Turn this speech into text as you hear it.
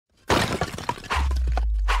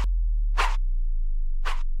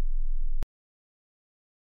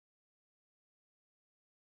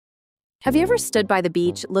Have you ever stood by the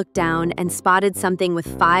beach, looked down, and spotted something with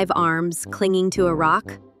 5 arms clinging to a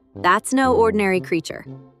rock? That's no ordinary creature.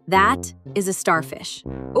 That is a starfish,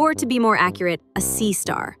 or to be more accurate, a sea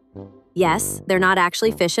star. Yes, they're not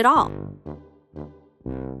actually fish at all.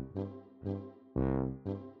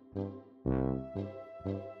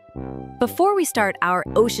 Before we start our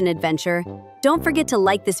ocean adventure, don't forget to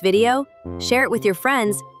like this video, share it with your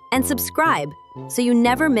friends, and subscribe so you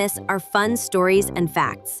never miss our fun stories and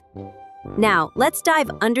facts. Now, let's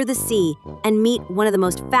dive under the sea and meet one of the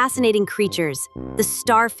most fascinating creatures, the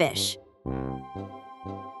starfish.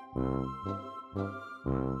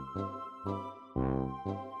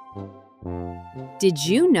 Did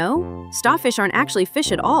you know? Starfish aren't actually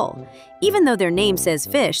fish at all. Even though their name says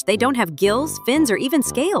fish, they don't have gills, fins, or even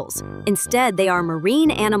scales. Instead, they are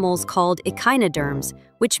marine animals called echinoderms,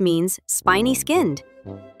 which means spiny-skinned.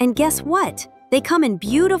 And guess what? They come in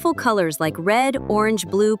beautiful colors like red, orange,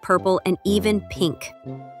 blue, purple, and even pink.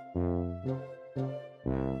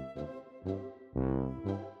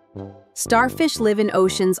 Starfish live in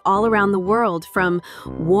oceans all around the world, from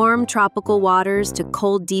warm tropical waters to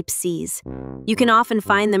cold deep seas. You can often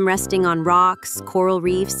find them resting on rocks, coral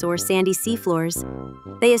reefs, or sandy seafloors.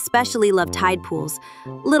 They especially love tide pools,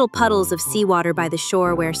 little puddles of seawater by the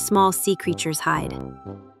shore where small sea creatures hide.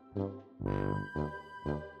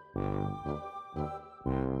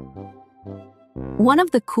 One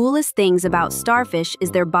of the coolest things about starfish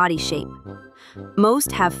is their body shape.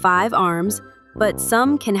 Most have 5 arms, but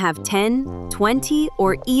some can have 10, 20,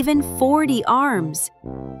 or even 40 arms.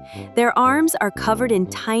 Their arms are covered in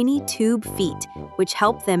tiny tube feet, which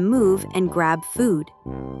help them move and grab food.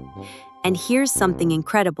 And here's something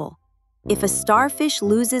incredible. If a starfish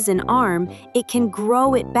loses an arm, it can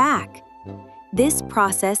grow it back. This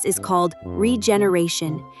process is called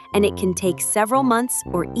regeneration, and it can take several months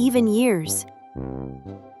or even years.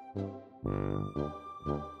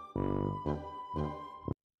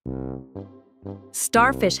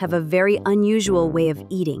 Starfish have a very unusual way of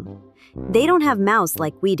eating. They don't have mouths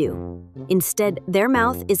like we do. Instead, their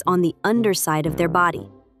mouth is on the underside of their body.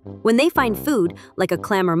 When they find food, like a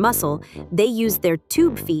clam or mussel, they use their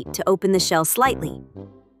tube feet to open the shell slightly.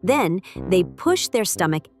 Then, they push their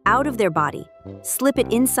stomach out of their body, slip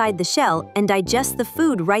it inside the shell, and digest the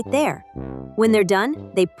food right there. When they're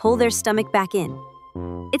done, they pull their stomach back in.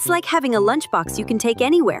 It's like having a lunchbox you can take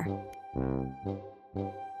anywhere.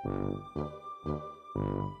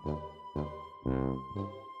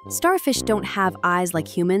 Starfish don't have eyes like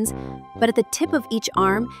humans, but at the tip of each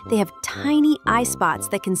arm, they have tiny eye spots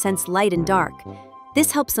that can sense light and dark.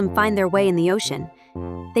 This helps them find their way in the ocean.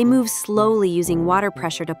 They move slowly using water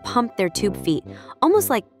pressure to pump their tube feet, almost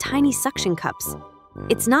like tiny suction cups.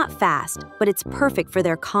 It's not fast, but it's perfect for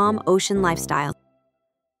their calm ocean lifestyle.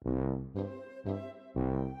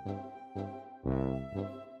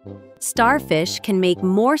 Starfish can make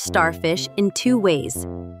more starfish in 2 ways.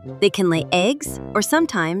 They can lay eggs, or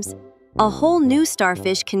sometimes, a whole new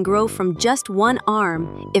starfish can grow from just 1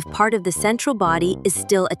 arm if part of the central body is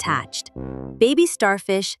still attached. Baby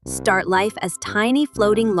starfish start life as tiny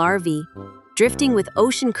floating larvae, drifting with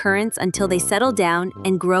ocean currents until they settle down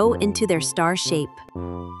and grow into their star shape.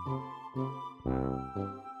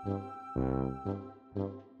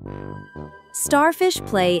 Starfish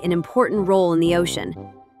play an important role in the ocean.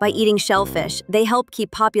 By eating shellfish, they help keep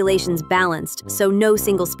populations balanced so no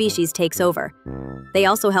single species takes over. They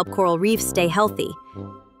also help coral reefs stay healthy.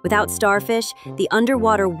 Without starfish, the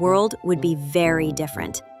underwater world would be very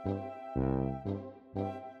different.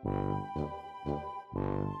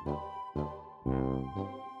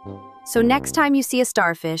 So next time you see a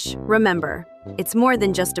starfish, remember, it's more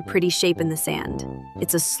than just a pretty shape in the sand.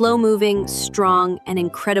 It's a slow-moving, strong, and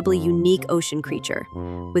incredibly unique ocean creature,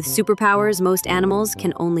 with superpowers most animals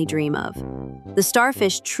can only dream of. The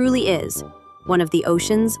starfish truly is one of the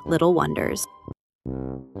ocean's little wonders.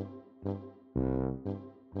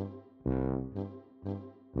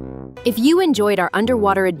 If you enjoyed our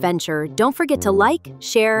underwater adventure, don't forget to like,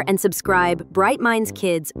 share, and subscribe Bright Minds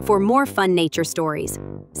Kids for more fun nature stories.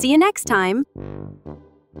 See you next time!